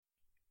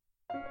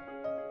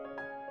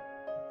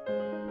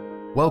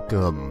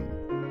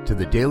Welcome to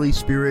the Daily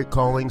Spirit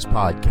Callings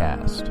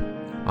podcast.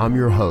 I'm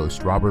your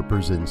host, Robert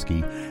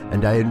Brzezinski,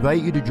 and I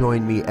invite you to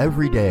join me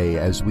every day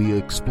as we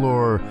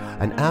explore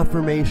an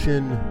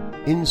affirmation,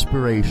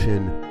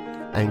 inspiration,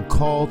 and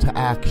call to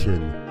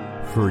action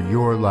for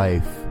your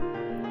life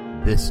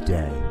this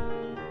day.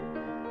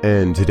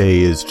 And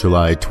today is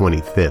July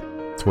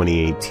 25th,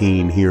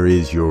 2018. Here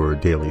is your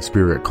Daily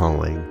Spirit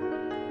Calling.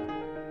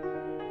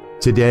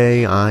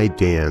 Today I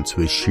dance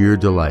with sheer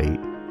delight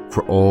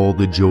for all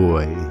the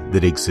joy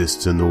that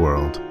exists in the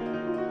world.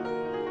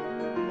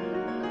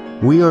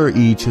 We are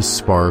each a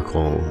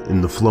sparkle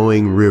in the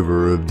flowing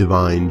river of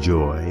divine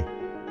joy.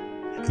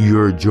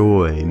 Your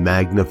joy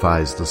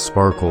magnifies the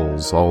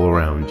sparkles all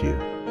around you.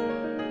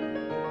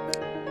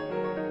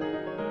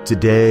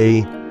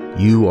 Today,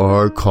 you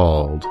are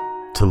called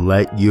to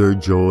let your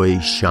joy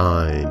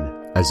shine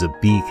as a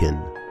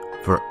beacon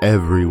for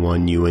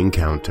everyone you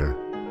encounter.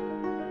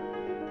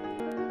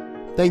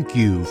 Thank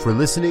you for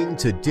listening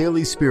to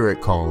Daily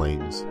Spirit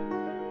Callings.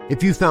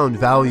 If you found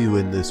value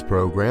in this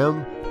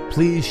program,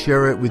 please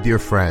share it with your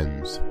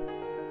friends.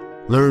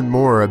 Learn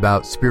more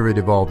about Spirit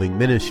Evolving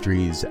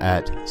Ministries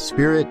at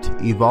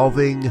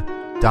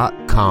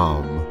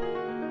spiritevolving.com.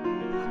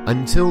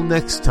 Until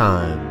next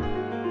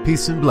time,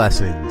 peace and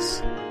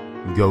blessings.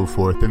 Go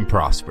forth and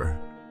prosper.